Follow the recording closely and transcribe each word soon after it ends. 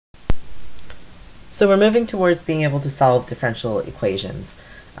So we're moving towards being able to solve differential equations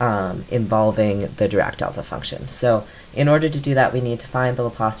involving the Dirac delta function. So in order to do that, we need to find the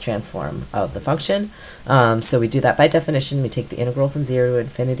Laplace transform of the function. So we do that by definition. We take the integral from 0 to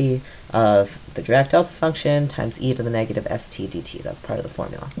infinity of the Dirac delta function times e to the negative st dt. That's part of the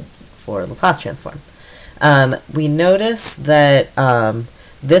formula for Laplace transform. We notice that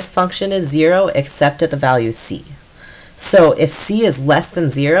this function is 0 except at the value c. So if c is less than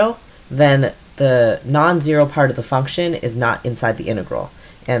 0, then the non-zero part of the function is not inside the integral,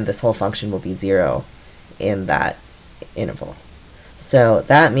 and this whole function will be 0 in that interval. So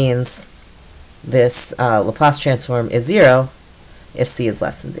that means this Laplace transform is 0 if c is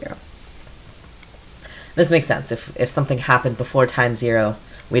less than 0. This makes sense. If something happened before time 0,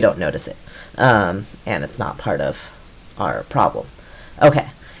 we don't notice it, and it's not part of our problem. Okay,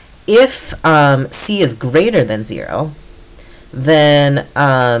 if c is greater than 0, then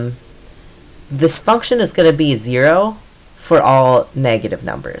this function is going to be 0 for all negative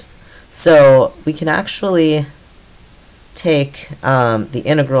numbers. So we can actually take the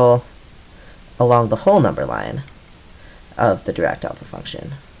integral along the whole number line of the Dirac delta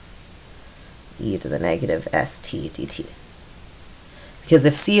function, e to the negative st dt. Because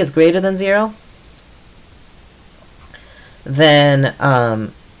if c is greater than 0, then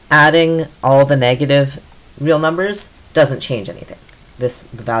adding all the negative real numbers doesn't change anything. The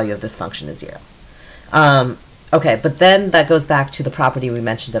value of this function is 0. Okay, but then that goes back to the property we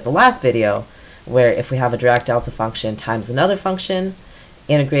mentioned at the last video, where if we have a Dirac delta function times another function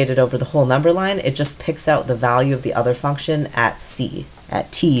integrated over the whole number line, it just picks out the value of the other function at c,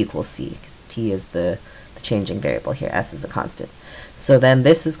 at t equals c. T is the changing variable here, s is a constant. So then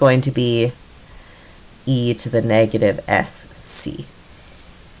this is going to be e to the negative sc.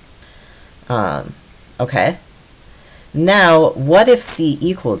 Okay. Now, what if c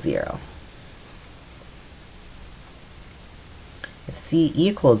equals 0? If c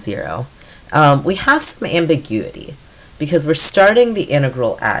equals 0, we have some ambiguity because we're starting the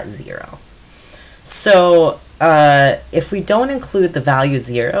integral at 0. So if we don't include the value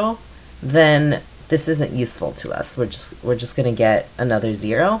 0, then this isn't useful to us. We're just going to get another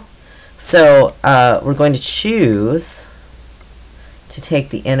 0. So we're going to choose to take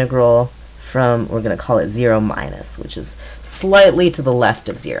the integral from, we're going to call it 0 minus, which is slightly to the left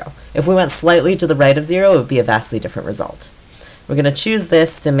of 0. If we went slightly to the right of 0, it would be a vastly different result. We're going to choose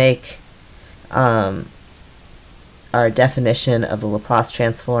this to make our definition of the Laplace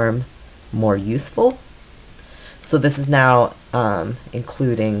transform more useful. So this is now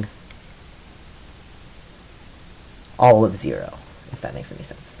including all of 0, if that makes any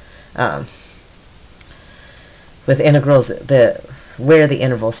sense. With integrals, where the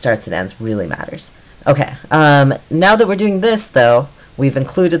interval starts and ends really matters. Okay, now that we're doing this, though, we've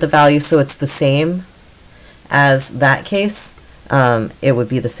included the value, so it's the same as that case. It would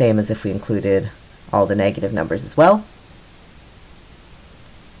be the same as if we included all the negative numbers as well.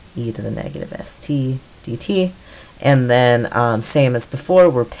 E to the negative st dt. And then same as before,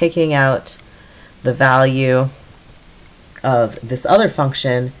 we're picking out the value of this other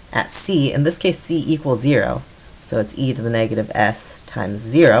function at c. In this case, c equals 0. So it's e to the negative s times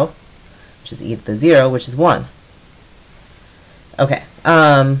 0, which is e to the 0, which is 1. Okay,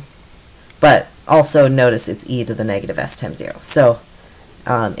 but also notice it's e to the negative s times 0. So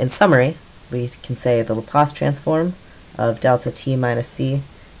in summary, we can say the Laplace transform of delta t minus c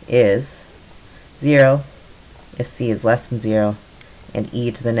is 0 if c is less than 0, and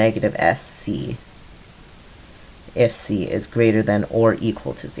e to the negative sc if c is greater than or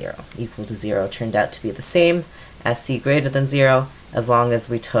equal to 0. Equal to 0 turned out to be the same as c greater than 0, as long as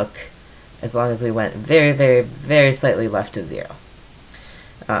we went very, very, very slightly left of 0.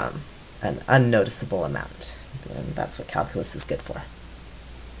 An unnoticeable amount. And that's what calculus is good for.